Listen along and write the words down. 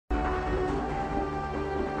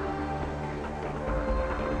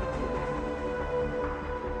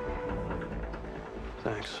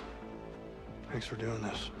Thanks. Thanks for doing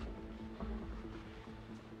this.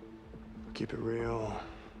 Keep it real.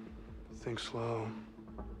 Think slow.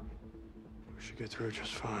 We should get through it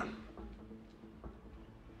just fine.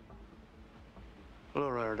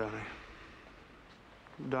 Hello, Rider Donnie.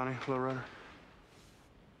 Donnie, hello, Rider.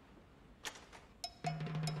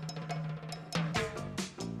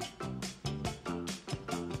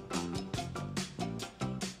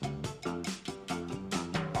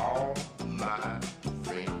 All my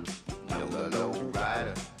friends know the low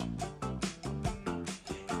rider.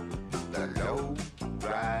 The low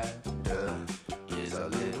rider is a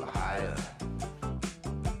little higher.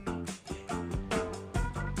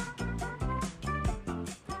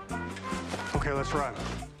 Okay, let's ride.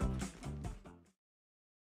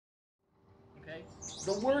 Okay.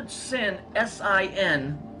 The word sin,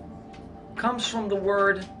 S-I-N, comes from the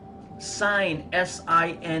word sine,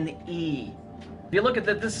 S-I-N-E. If you look at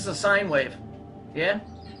that, this is a sine wave. Yeah?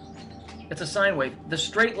 It's a sine wave. The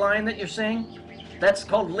straight line that you're seeing, that's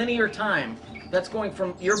called linear time. That's going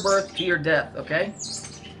from your birth to your death, okay?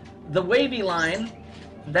 The wavy line,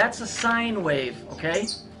 that's a sine wave, okay?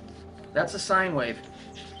 That's a sine wave.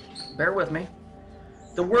 Bear with me.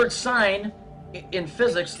 The word sine in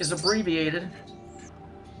physics is abbreviated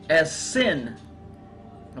as sin,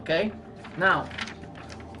 okay? Now,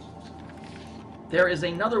 there is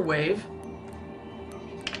another wave,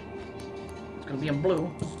 it's going to be in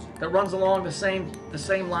blue, that runs along the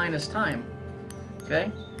same line as time,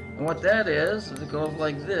 okay? And what that is it goes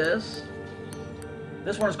like this.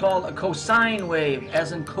 This one is called a cosine wave,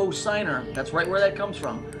 as in cosigner. That's right where that comes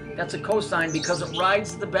from. That's a cosine because it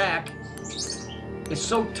rides the back. It's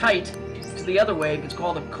so tight to the other wave, it's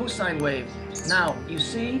called a cosine wave. Now, you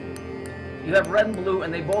see, you have red and blue,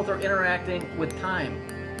 and they both are interacting with time.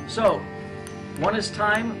 So, one is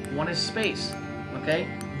time, one is space, okay?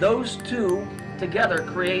 Those two together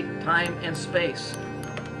create time and space.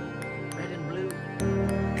 Red and blue.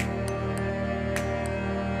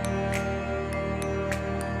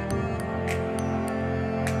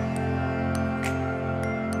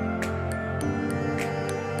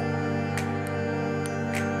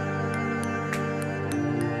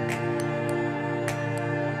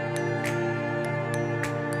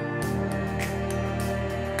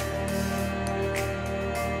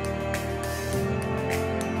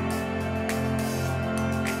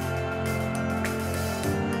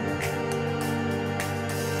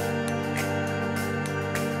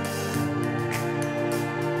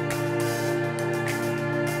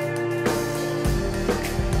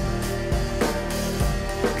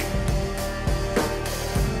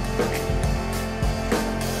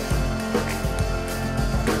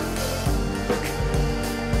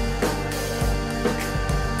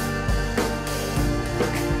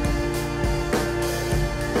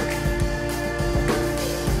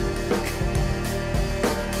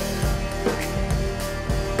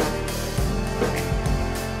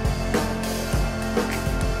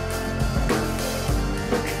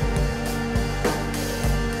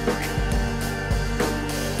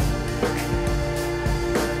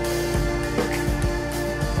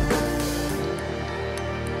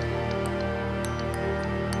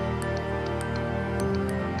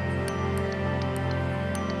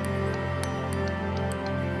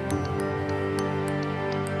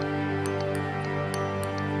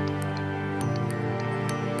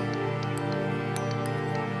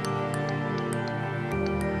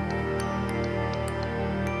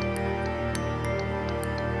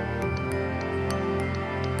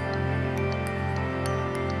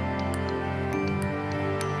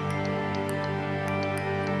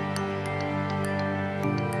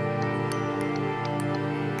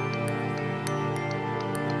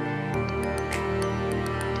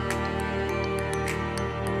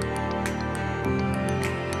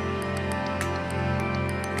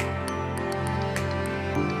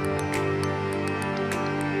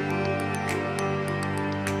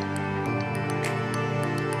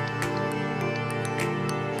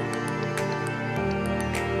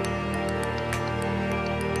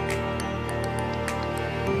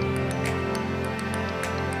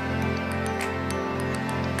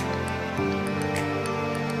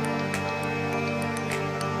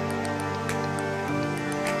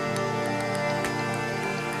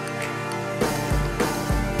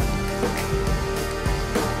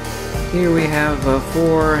 Here we have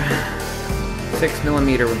 4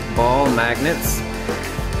 6mm ball magnets.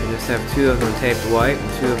 I just have 2 of them taped white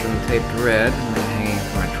and 2 of them taped red. I'm hanging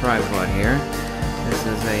from my tripod here. This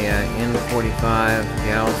is a N45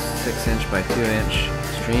 Gauss 6" by 2"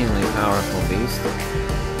 extremely powerful beast.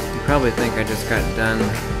 You probably think I just got done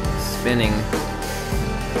spinning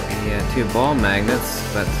the two ball magnets,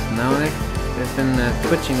 but no, they've been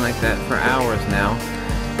twitching like that for hours now.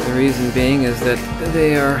 The reason being is that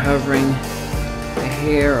they are hovering a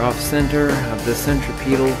hair off center of the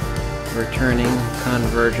centripetal returning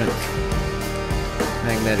convergent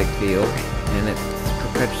magnetic field, and it's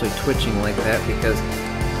perpetually twitching like that because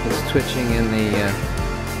it's twitching in the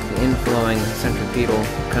inflowing centripetal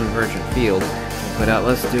convergent field. But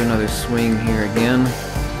let's do another swing here again.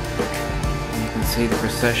 You can see the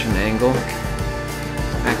precession angle.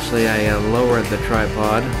 Actually, I lowered the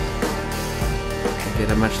tripod. I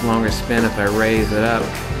get a much longer spin if I raise it up.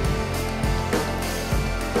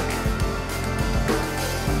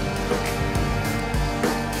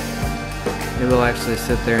 It will actually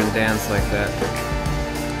sit there and dance like that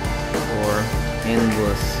for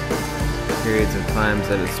endless periods of times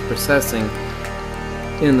that it's processing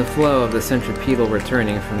in the flow of the centripetal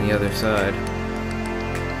returning from the other side.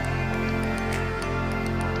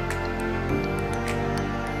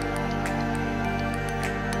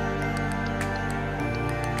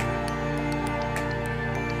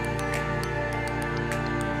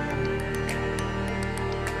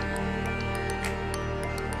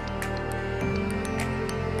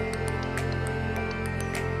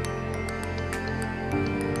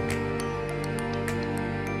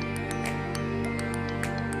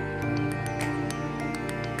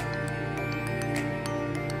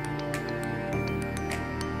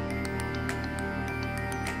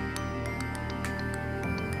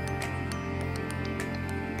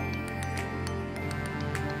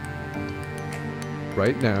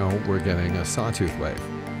 Right now, we're getting a sawtooth wave,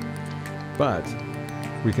 but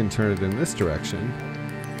we can turn it in this direction,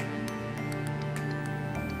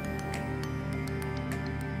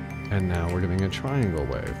 and now we're getting a triangle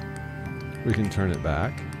wave. We can turn it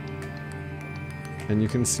back, and you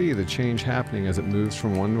can see the change happening as it moves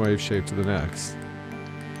from one wave shape to the next.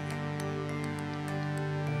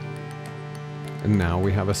 And now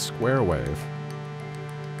we have a square wave.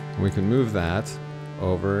 We can move that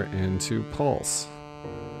over into pulse.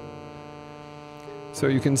 So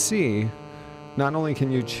you can see, not only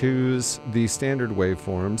can you choose the standard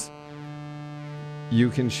waveforms, you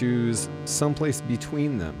can choose someplace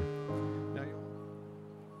between them.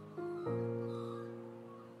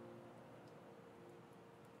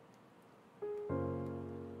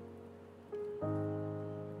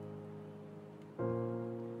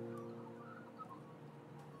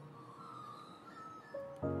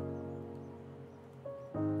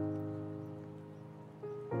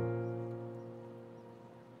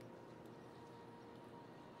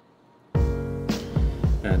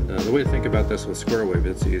 And the way to think about this with square wave,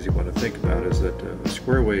 it's the easy one to think about, is that a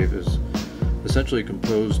square wave is essentially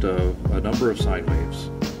composed of a number of sine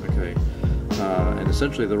waves, okay? And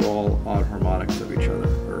essentially they're all odd harmonics of each other,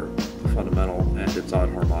 or the fundamental and its odd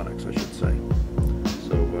harmonics, I should say.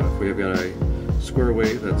 So if we have got a square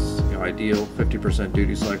wave that's ideal, 50%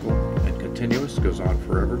 duty cycle, and continuous, goes on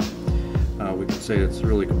forever, we can say it's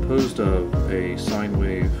really composed of a sine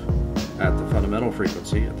wave at the fundamental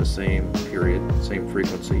frequency, at the same period, same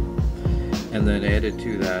frequency, and then added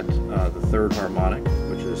to that the third harmonic,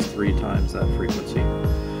 which is 3 times that frequency,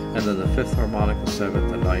 and then the fifth harmonic, the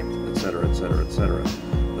seventh, the ninth, etc., etc., etc.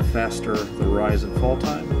 The faster the rise and fall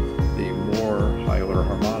time, the more high order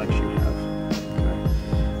harmonics you have.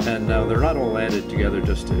 Okay? And now they're not all added together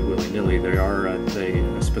just willy-nilly. They are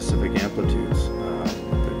at specific amplitudes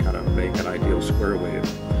that kind of make an ideal square wave.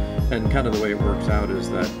 And kind of the way it works out is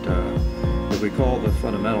that if we call the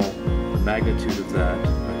fundamental the magnitude of that,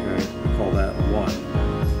 okay, we call that 1,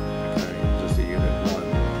 okay, just a unit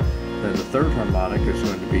 1. Then the third harmonic is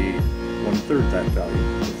going to be 1/3 that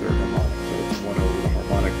value, the third harmonic. So it's 1 over the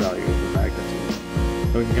harmonic value of the magnitude.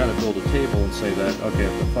 So we can kind of build a table and say that, okay,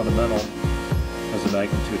 if the fundamental has a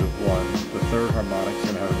magnitude of 1, the third harmonic is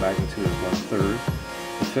going to have a magnitude of 1/3,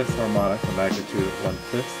 the fifth harmonic a magnitude of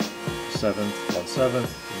 1/5, the seventh 1/7,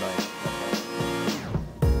 the ninth 1/9.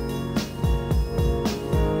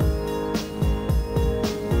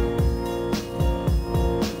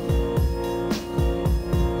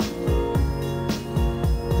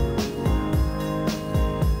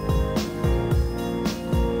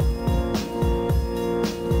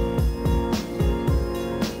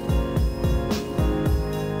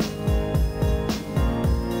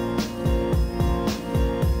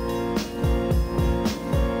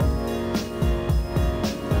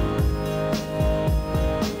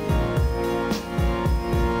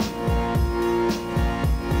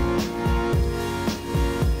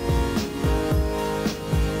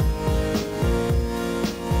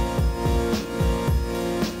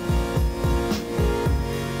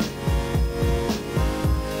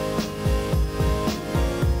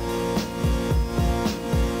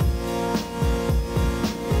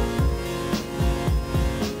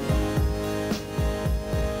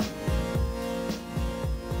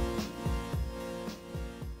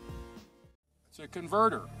 a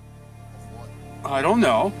converter. I don't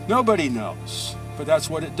know. Nobody knows. But that's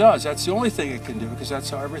what it does. That's the only thing it can do, because that's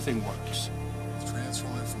how everything works.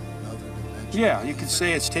 Transform it from another dimension. Yeah, you could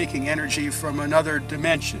say it's taking energy from another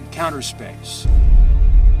dimension, counter space.